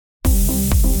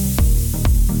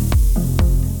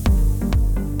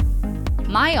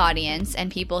my audience and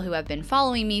people who have been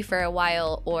following me for a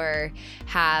while or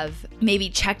have maybe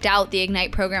checked out the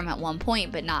Ignite program at one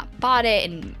point but not bought it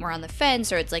and were on the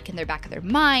fence, or it's like in their back of their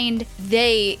mind,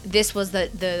 this was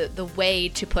the way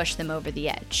to push them over the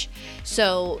edge.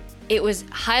 So it was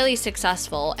highly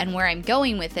successful, and where I'm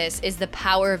going with this is the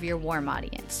power of your warm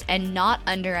audience and not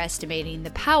underestimating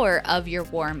the power of your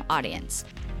warm audience.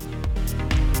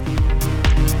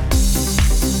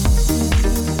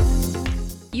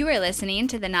 You are listening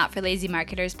to the Not for Lazy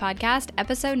Marketers podcast,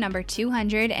 episode number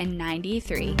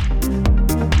 293.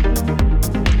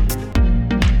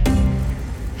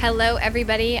 Hello,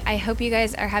 everybody. I hope you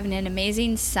guys are having an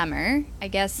amazing summer. I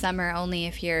guess summer only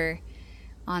if you're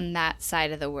on that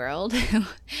side of the world.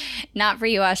 Not for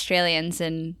you Australians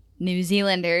and New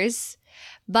Zealanders.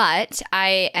 But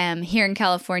I am here in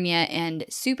California and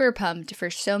super pumped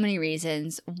for so many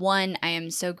reasons. One, I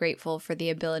am so grateful for the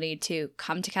ability to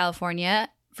come to California.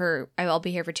 I'll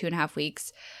be here for 2.5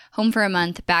 weeks, home for a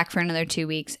month, back for another 2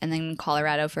 weeks, and then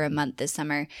Colorado for a month this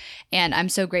summer. And I'm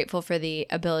so grateful for the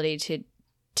ability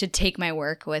to take my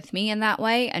work with me in that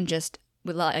way. And just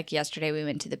like yesterday, we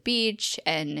went to the beach,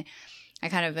 and I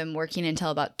kind of am working until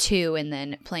about 2 and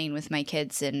then playing with my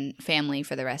kids and family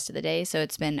for the rest of the day. So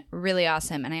it's been really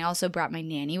awesome. And I also brought my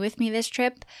nanny with me this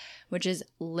trip, which has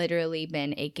literally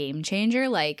been a game changer.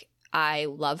 Like, I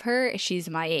love her. She's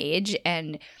my age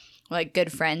and like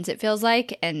good friends, it feels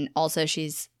like. And also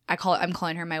I'm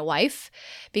calling her my wife,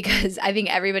 because I think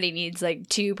everybody needs like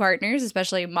 2 partners,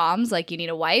 especially moms. Like, you need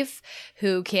a wife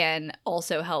who can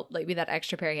also help, like, be that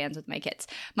extra pair of hands with my kids.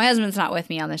 My husband's not with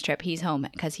me on this trip. He's home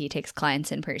because he takes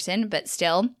clients in person, but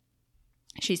still,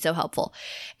 she's so helpful.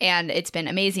 And it's been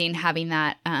amazing having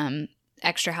that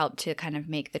extra help to kind of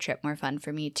make the trip more fun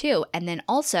for me too. And then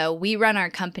also, we run our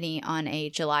company on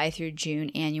a July through June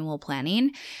annual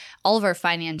planning. All of our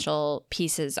financial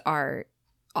pieces are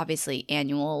obviously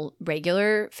annual,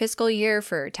 regular fiscal year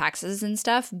for taxes and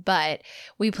stuff, but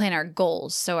we plan our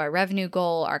goals. So our revenue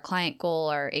goal, our client goal,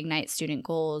 our Ignite student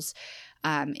goals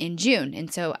in June.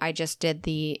 And so I just did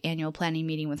the annual planning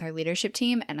meeting with our leadership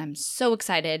team, and I'm so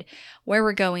excited where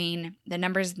we're going, the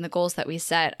numbers and the goals that we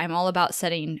set. I'm all about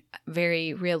setting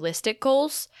very realistic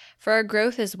goals for our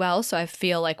growth as well. So I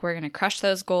feel like we're going to crush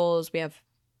those goals. We have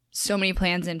so many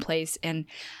plans in place, and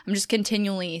I'm just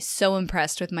continually so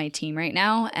impressed with my team right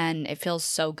now, and it feels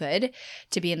so good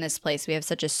to be in this place. We have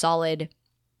such a solid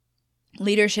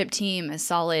leadership team, a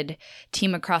solid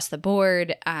team across the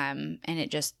board, and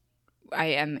I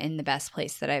am in the best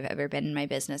place that I've ever been in my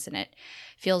business, and it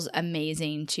feels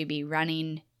amazing to be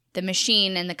running the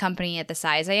machine and the company at the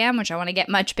size I am, which I want to get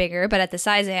much bigger, but at the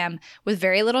size I am, with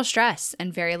very little stress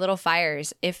and very little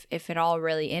fires, if at all,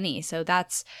 really any. So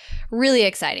that's really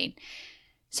exciting.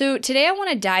 So today I want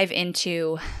to dive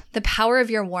into the power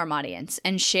of your warm audience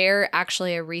and share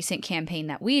actually a recent campaign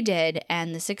that we did,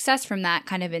 and the success from that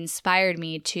kind of inspired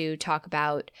me to talk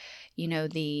about,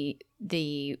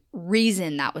 the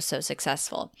reason that was so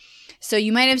successful. So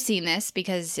you might have seen this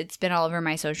because it's been all over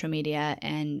my social media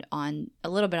and on a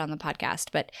little bit on the podcast.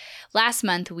 But last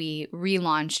month we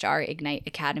relaunched our Ignite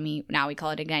Academy. Now we call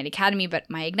it Ignite Academy, but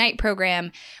my Ignite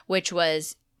program,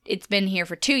 it's been here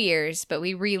for 2 years, but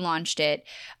we relaunched it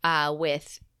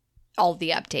with all the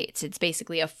updates. It's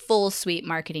basically a full suite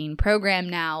marketing program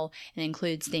now. It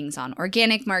includes things on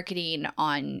organic marketing,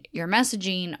 on your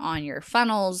messaging, on your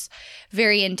funnels,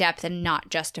 very in-depth, and not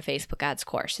just a Facebook ads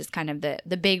course. It's kind of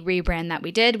the big rebrand that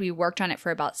we did. We worked on it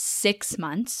for about 6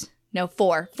 months. No,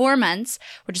 4 months,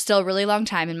 which is still a really long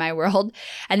time in my world.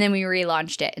 And then we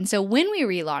relaunched it. And so when we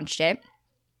relaunched it,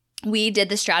 we did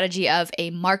the strategy of a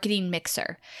marketing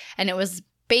mixer. And it was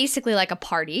basically like a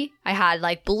party. I had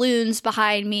like balloons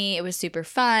behind me. It was super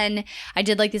fun. I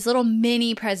did like this little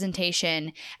mini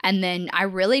presentation, and then I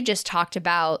really just talked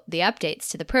about the updates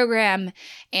to the program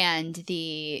and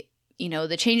the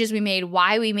changes we made,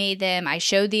 why we made them. I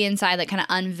showed the inside, like kind of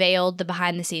unveiled the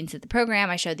behind the scenes of the program.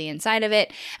 I showed the inside of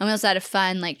it. And we also had a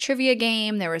fun like trivia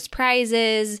game. There was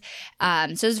prizes. So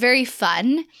it was very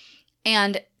fun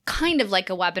and kind of like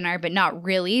a webinar, but not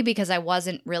really, because I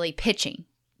wasn't really pitching.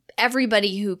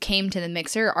 Everybody who came to the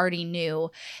mixer already knew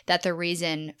that the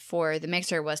reason for the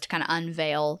mixer was to kind of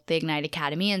unveil the Ignite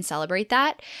Academy and celebrate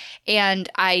that. And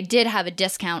I did have a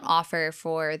discount offer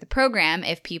for the program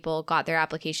if people got their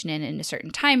application in a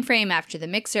certain time frame after the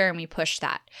mixer, and we pushed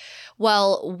that.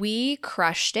 Well, we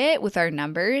crushed it with our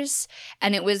numbers,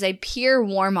 and it was a pure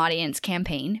warm audience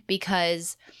campaign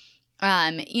because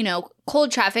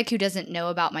cold traffic who doesn't know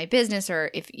about my business, or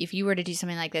if you were to do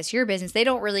something like this, your business, they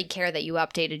don't really care that you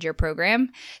updated your program.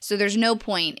 So there's no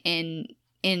point in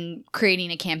in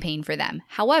creating a campaign for them.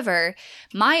 However,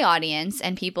 my audience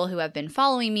and people who have been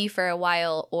following me for a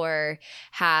while or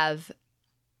have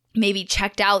maybe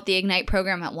checked out the Ignite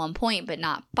program at one point but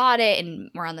not bought it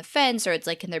and were on the fence, or it's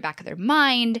like in their back of their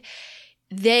mind,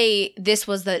 this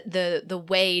was the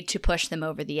way to push them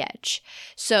over the edge.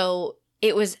 So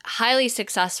it was highly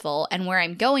successful, and where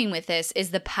I'm going with this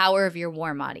is the power of your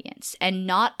warm audience and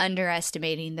not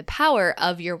underestimating the power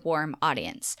of your warm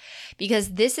audience, because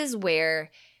this is where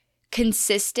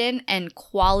consistent and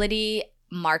quality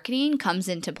marketing comes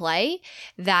into play,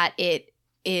 that it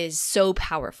is so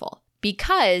powerful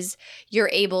because you're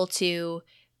able to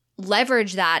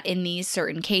leverage that in these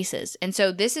certain cases. And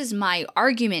so this is my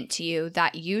argument to you,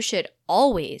 that you should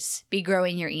always be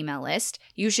growing your email list.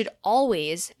 You should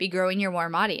always be growing your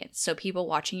warm audience. So people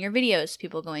watching your videos,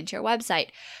 people going to your website,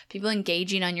 people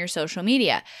engaging on your social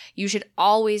media. You should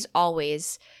always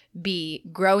be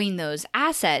growing those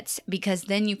assets, because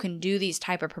then you can do these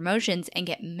type of promotions and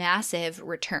get massive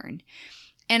return.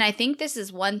 And I think this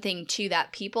is one thing too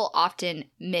that people often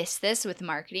miss this with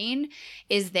marketing,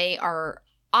 is they are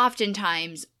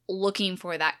oftentimes looking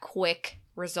for that quick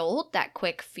result, that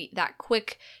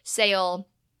quick sale,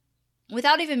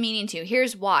 without even meaning to.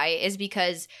 Here's why, is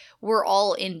because we're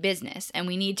all in business and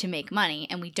we need to make money,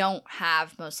 and we don't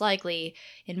have, most likely,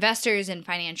 investors and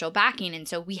financial backing, and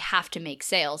so we have to make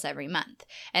sales every month.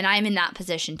 And I'm in that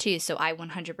position too, so I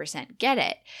 100% get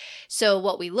it. So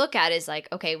what we look at is like,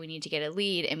 okay, we need to get a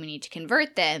lead and we need to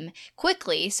convert them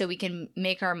quickly so we can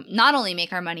not only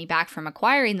make our money back from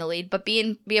acquiring the lead, but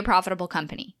be a profitable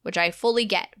company, which I fully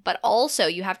get. But also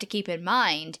you have to keep in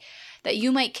mind that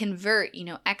you might convert,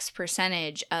 X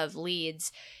percentage of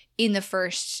leads in the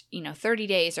first, 30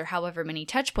 days or however many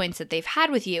touch points that they've had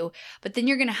with you. But then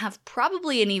you're going to have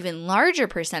probably an even larger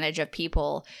percentage of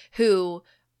people who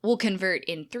will convert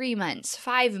in 3 months,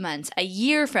 5 months, a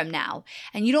year from now.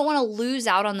 And you don't want to lose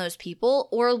out on those people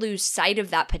or lose sight of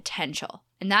that potential.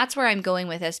 And that's where I'm going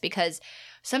with this, because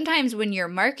sometimes when you're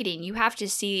marketing, you have to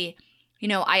see,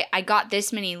 I got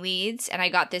this many leads and I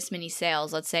got this many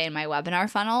sales, let's say in my webinar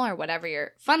funnel or whatever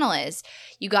your funnel is.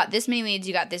 You got this many leads,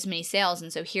 you got this many sales,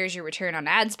 and so here's your return on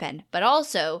ad spend. But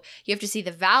also, you have to see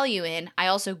the value in, I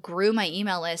also grew my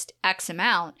email list X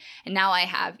amount, and now I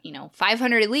have,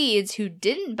 500 leads who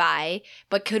didn't buy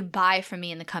but could buy from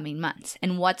me in the coming months.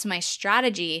 And what's my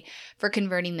strategy for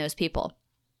converting those people?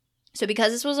 So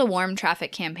because this was a warm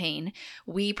traffic campaign,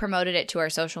 we promoted it to our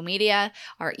social media,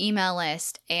 our email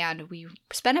list, and we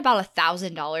spent about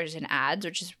 $1,000 in ads,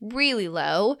 which is really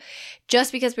low,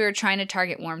 just because we were trying to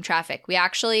target warm traffic.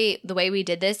 The way we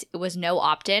did this, it was no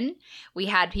opt-in. We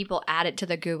had people add it to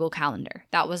the Google Calendar.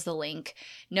 That was the link.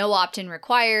 No opt-in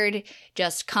required.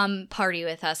 Just come party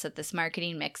with us at this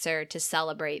marketing mixer to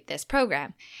celebrate this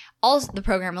program. Also, the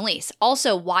program release.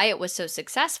 Also, why it was so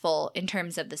successful in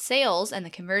terms of the sales and the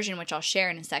conversion, which I'll share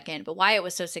in a second, but why it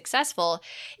was so successful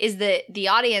is that the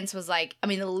audience was like,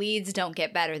 the leads don't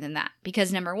get better than that.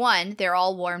 Because number one, they're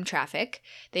all warm traffic.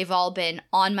 They've all been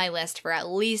on my list for at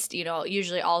least,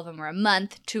 usually all of them were a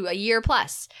month to a year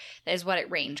plus. That is what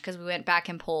it ranged, because we went back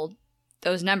and pulled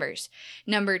those numbers.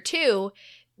 Number two,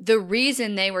 the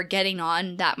reason they were getting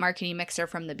on that marketing mixer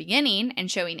from the beginning and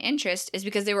showing interest is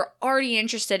because they were already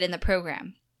interested in the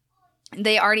program.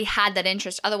 They already had that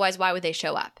interest. Otherwise, why would they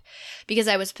show up? Because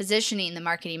I was positioning the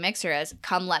marketing mixer as,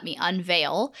 come let me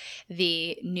unveil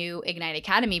the new Ignite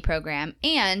Academy program,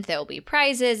 and there will be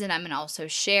prizes, and I'm going to also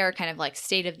share kind of like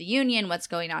state of the union, what's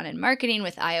going on in marketing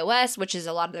with iOS, which is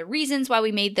a lot of the reasons why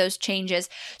we made those changes.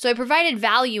 So I provided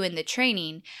value in the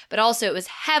training, but also it was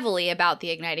heavily about the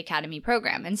Ignite Academy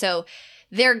program. And so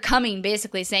they're coming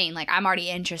basically saying, like, I'm already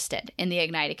interested in the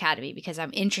Ignite Academy because I'm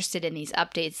interested in these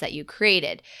updates that you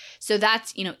created. So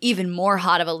that's, even more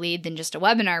hot of a lead than just a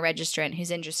webinar registrant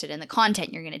who's interested in the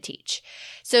content you're going to teach.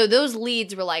 So those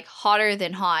leads were like hotter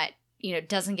than hot,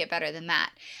 doesn't get better than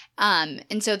that.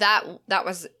 And so that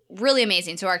was really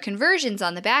amazing. So our conversions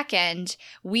on the back end,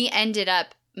 we ended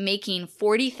up making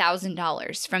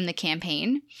 $40,000 from the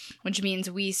campaign, which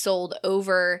means we sold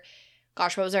over,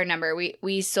 what was our number?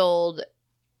 We sold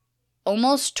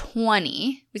almost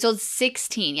 20. We sold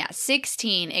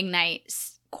 16 Ignite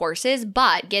courses,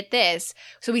 but get this.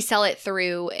 So we sell it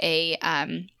through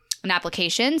an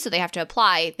application. So they have to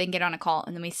apply, then get on a call,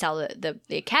 and then we sell the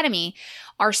academy.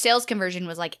 Our sales conversion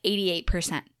was like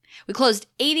 88%. We closed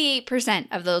 88%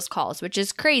 of those calls, which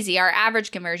is crazy. Our average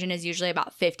conversion is usually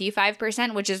about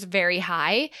 55%, which is very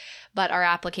high, but our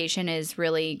application is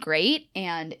really great,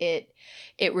 and it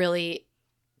really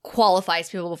qualifies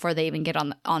people before they even get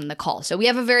on the call. So we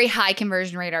have a very high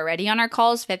conversion rate already on our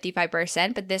calls,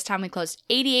 55%, but this time we closed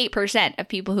 88% of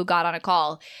people who got on a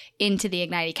call into the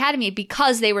Ignite Academy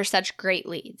because they were such great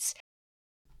leads.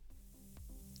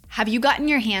 Have you gotten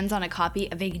your hands on a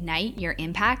copy of Ignite Your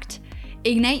Impact?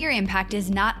 Ignite Your Impact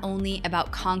is not only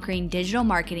about conquering digital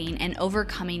marketing and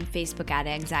overcoming Facebook ad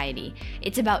anxiety.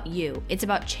 It's about you. It's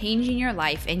about changing your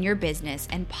life and your business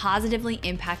and positively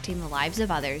impacting the lives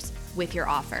of others with your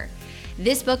offer.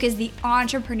 This book is the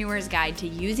entrepreneur's guide to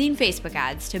using Facebook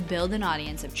ads to build an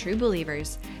audience of true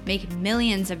believers, make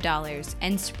millions of dollars,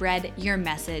 and spread your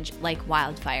message like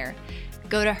wildfire.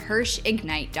 Go to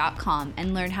HirschIgnite.com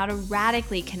and learn how to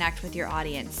radically connect with your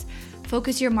audience.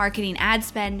 Focus your marketing ad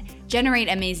spend, generate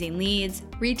amazing leads,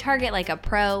 retarget like a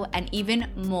pro, and even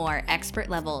more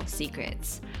expert-level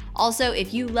secrets. Also,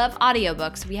 if you love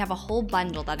audiobooks, we have a whole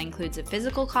bundle that includes a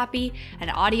physical copy, an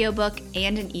audiobook,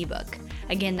 and an ebook.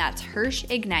 Again, that's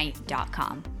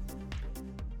HirschIgnite.com.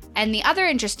 And the other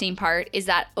interesting part is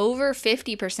that over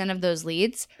 50% of those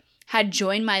leads had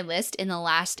joined my list in the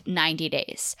last 90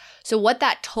 days. So what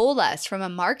that told us from a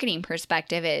marketing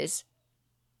perspective is,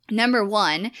 number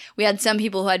one, we had some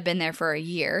people who had been there for a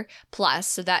year plus,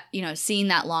 so that, seeing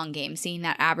that long game, seeing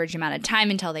that average amount of time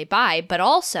until they buy, but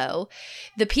also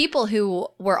the people who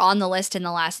were on the list in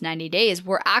the last 90 days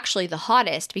were actually the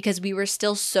hottest because we were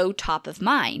still so top of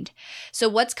mind. So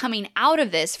what's coming out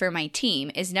of this for my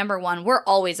team is, number one, we're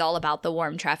always all about the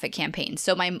warm traffic campaign.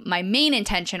 So my main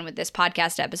intention with this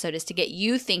podcast episode is to get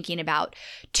you thinking about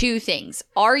two things.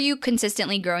 Are you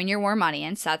consistently growing your warm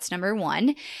audience? That's number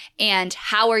one. And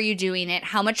how are you doing it?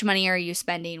 How much money are you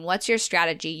spending? What's your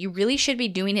strategy? You really should be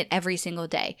doing it every single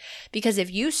day, because if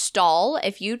you stall,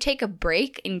 if you take a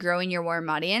break in growing your warm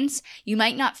audience, you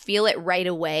might not feel it right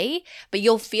away, but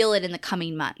you'll feel it in the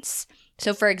coming months.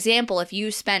 So for example, if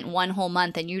you spent one whole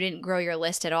month and you didn't grow your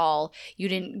list at all, you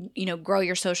didn't, grow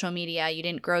your social media, you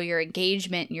didn't grow your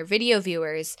engagement and your video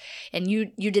viewers, and you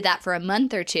did that for a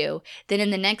month or two, then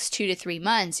in the next 2 to 3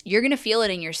 months, you're going to feel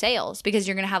it in your sales because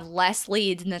you're going to have less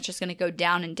leads, and that's just going to go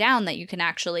down and down that you can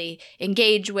actually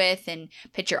engage with and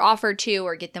pitch your offer to,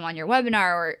 or get them on your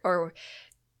webinar, or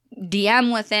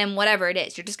DM with them, whatever it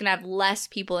is. You're just going to have less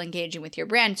people engaging with your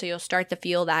brand, so you'll start to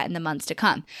feel that in the months to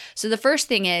come. So the first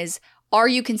thing is, are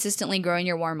you consistently growing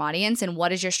your warm audience, and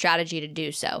what is your strategy to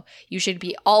do so? You should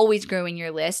be always growing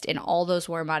your list in all those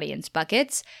warm audience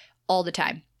buckets all the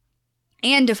time,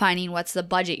 and defining what's the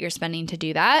budget you're spending to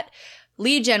do that.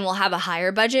 Lead gen will have a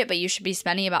higher budget, but you should be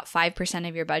spending about 5%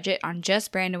 of your budget on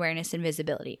just brand awareness and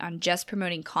visibility, on just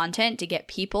promoting content to get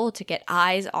people to get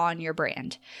eyes on your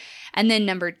brand. And then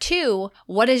number two,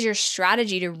 what is your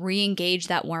strategy to re-engage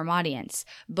that warm audience,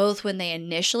 both when they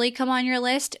initially come on your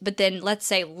list, but then let's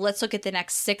look at the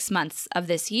next 6 months of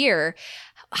this year.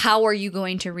 How are you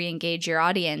going to re-engage your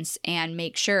audience and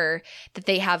make sure that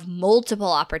they have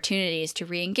multiple opportunities to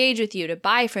re-engage with you, to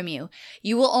buy from you?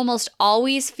 You will almost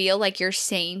always feel like you're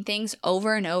saying things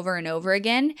over and over and over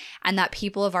again, and that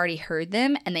people have already heard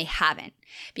them and they haven't.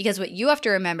 Because what you have to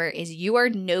remember is you are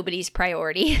nobody's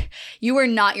priority. You are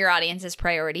not your audience's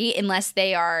priority unless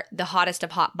they are the hottest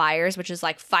of hot buyers, which is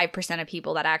like 5% of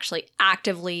people that actually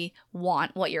actively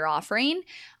want what you're offering.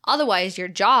 Otherwise, your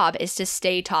job is to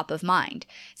stay top of mind.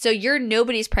 So you're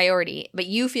nobody's priority, but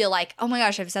you feel like, oh my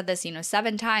gosh, I've said this,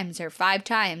 7 times or 5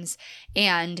 times,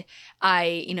 and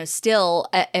I, still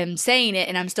am saying it,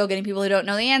 and I'm still getting people who don't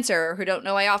know the answer or who don't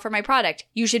know I offer my product.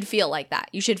 You should feel like that.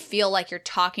 You should feel like you're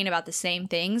talking about the same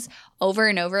things over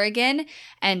and over again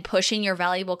and pushing your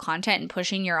valuable content and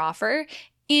pushing your offer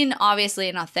in obviously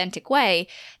an authentic way.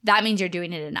 That means you're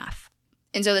doing it enough.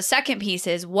 And so the second piece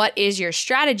is, what is your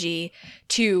strategy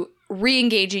to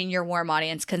re-engaging your warm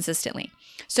audience consistently?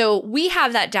 So we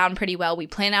have that down pretty well. We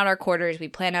plan out our quarters, we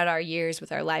plan out our years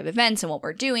with our live events and what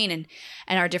we're doing and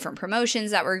our different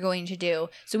promotions that we're going to do.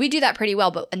 So we do that pretty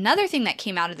well. But another thing that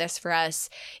came out of this for us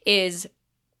is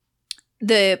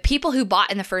the people who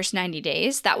bought in the first 90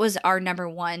 days. That was our number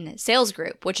one sales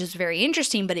group, which is very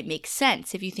interesting, but it makes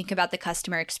sense if you think about the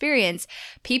customer experience.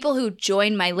 People who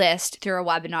joined my list through a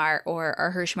webinar or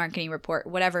our Hirsch marketing report,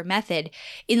 whatever method,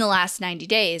 in the last 90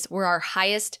 days were our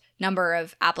highest number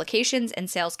of applications and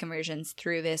sales conversions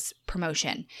through this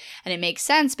promotion. And it makes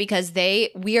sense because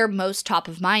we are most top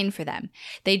of mind for them.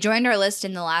 They joined our list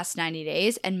in the last 90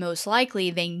 days, and most likely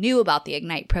they knew about the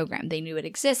Ignite program. They knew it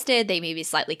existed. They maybe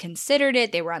slightly considered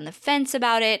it. They were on the fence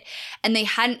about it, and they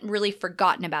hadn't really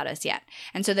forgotten about us yet.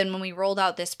 And so then when we rolled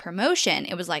out this promotion,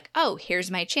 it was like, oh,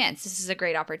 here's my chance. This is a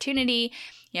great opportunity.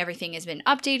 everything has been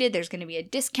updated, there's going to be a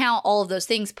discount, all of those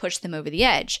things push them over the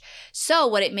edge. So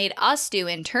what it made us do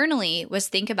internally was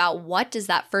think about, what does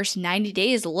that first 90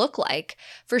 days look like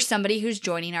for somebody who's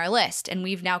joining our list? And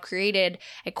we've now created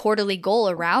a quarterly goal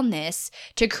around this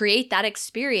to create that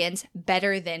experience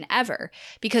better than ever,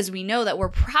 because we know that we're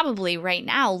probably right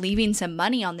now leaving some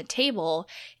money on the table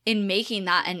in making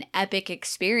that an epic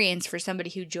experience for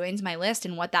somebody who joins my list,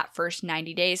 and what that first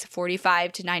 90 days,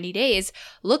 45 to 90 days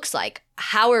looks like.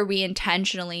 How are we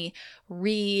intentionally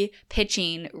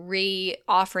re-pitching,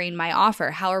 re-offering my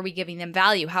offer? How are we giving them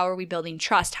value? How are we building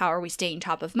trust? How are we staying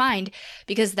top of mind?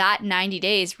 Because that 90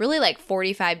 days, really like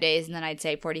 45 days, and then I'd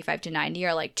say 45 to 90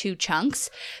 are like 2 chunks.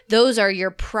 Those are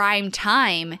your prime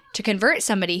time to convert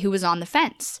somebody who was on the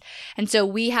fence. And so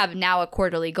we have now a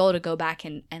quarterly goal to go back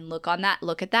and look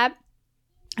at that.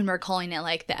 And we're calling it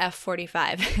like the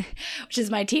F45, which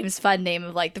is my team's fun name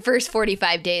of like the first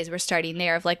 45 days. We're starting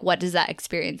there of like, what does that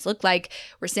experience look like?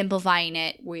 We're simplifying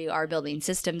it. We are building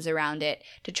systems around it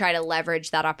to try to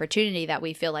leverage that opportunity that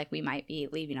we feel like we might be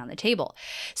leaving on the table.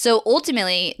 So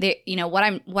ultimately, what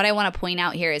I want to point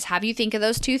out here is, have you think of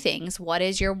those 2 things. What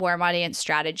is your warm audience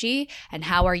strategy, and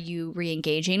how are you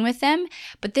re-engaging with them?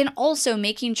 But then also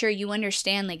making sure you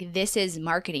understand, like, this is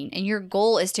marketing, and your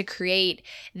goal is to create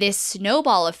this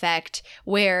snowball effect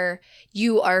where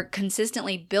you are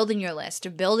consistently building your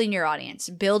list, building your audience,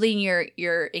 building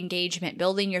your engagement,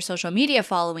 building your social media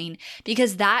following,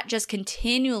 because that just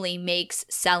continually makes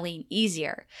selling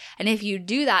easier. And if you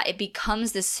do that, it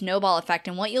becomes this snowball effect.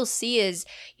 And what you'll see is,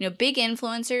 big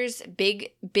influencers,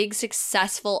 big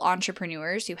successful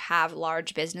entrepreneurs who have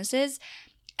large businesses,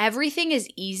 everything is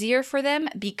easier for them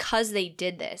because they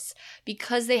did this,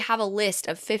 because they have a list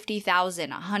of 50,000,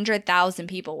 100,000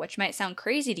 people, which might sound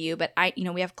crazy to you, but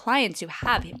we have clients who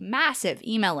have massive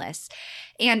email lists,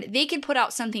 and they could put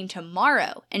out something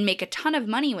tomorrow and make a ton of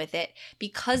money with it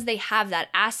because they have that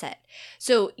asset.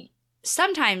 So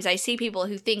sometimes I see people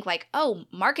who think like, oh,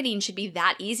 marketing should be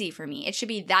that easy for me. It should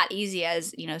be that easy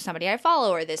as, somebody I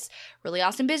follow, or this really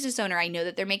awesome business owner. I know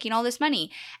that they're making all this money.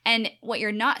 And what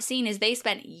you're not seeing is they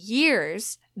spent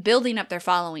years building up their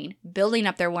following, building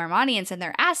up their warm audience and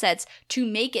their assets to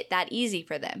make it that easy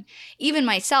for them. Even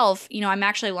myself, I'm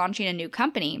actually launching a new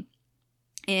company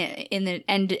in the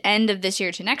end of this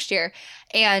year to next year,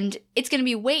 and it's going to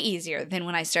be way easier than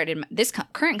when I started this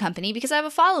current company, because I have a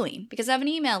following, because I have an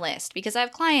email list, because I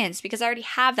have clients, because I already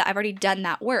have that. I've already done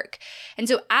that work. And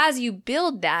so as you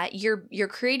build that, you're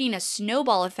creating a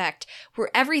snowball effect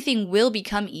where everything will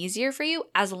become easier for you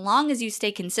as long as you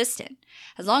stay consistent,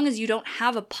 as long as you don't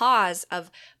have a pause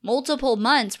of multiple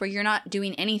months where you're not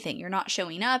doing anything. You're not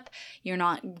showing up. You're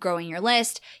not growing your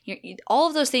list. All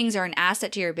of those things are an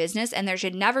asset to your business, and there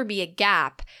should never be a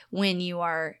gap when you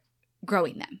are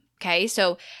growing them. Okay,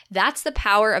 so that's the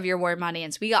power of your warm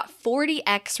audience. We got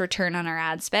 40x return on our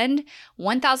ad spend,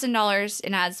 $1,000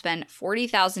 in ad spend,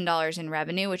 $40,000 in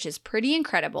revenue, which is pretty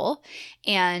incredible.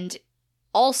 And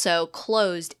also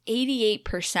closed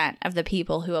 88% of the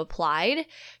people who applied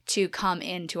to come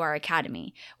into our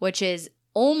academy, which is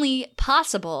only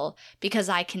possible because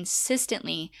I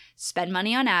consistently spend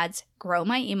money on ads, grow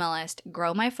my email list,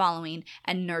 grow my following,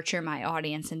 and nurture my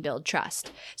audience and build trust.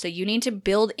 So you need to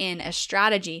build in a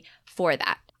strategy for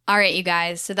that. All right, you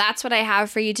guys, so that's what I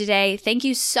have for you today. Thank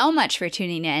you so much for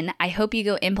tuning in. I hope you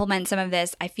go implement some of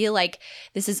this. I feel like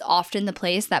this is often the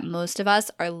place that most of us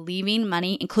are leaving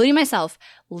money, including myself,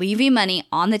 leaving money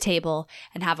on the table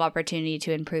and have opportunity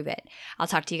to improve it. I'll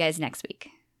talk to you guys next week.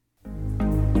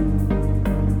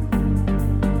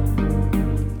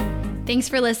 Thanks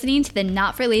for listening to the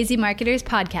Not for Lazy Marketers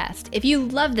podcast. If you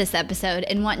love this episode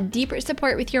and want deeper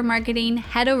support with your marketing,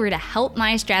 head over to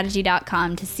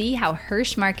helpmystrategy.com to see how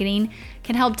Hirsch Marketing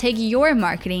can help take your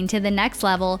marketing to the next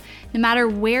level no matter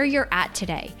where you're at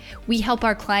today. We help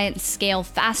our clients scale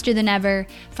faster than ever,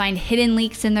 find hidden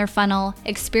leaks in their funnel,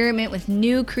 experiment with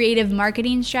new creative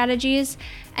marketing strategies,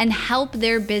 and help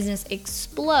their business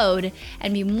explode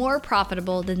and be more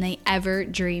profitable than they ever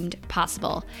dreamed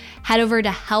possible. Head over to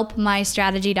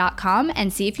helpmystrategy.com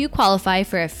and see if you qualify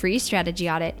for a free strategy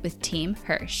audit with Team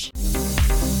Hirsch.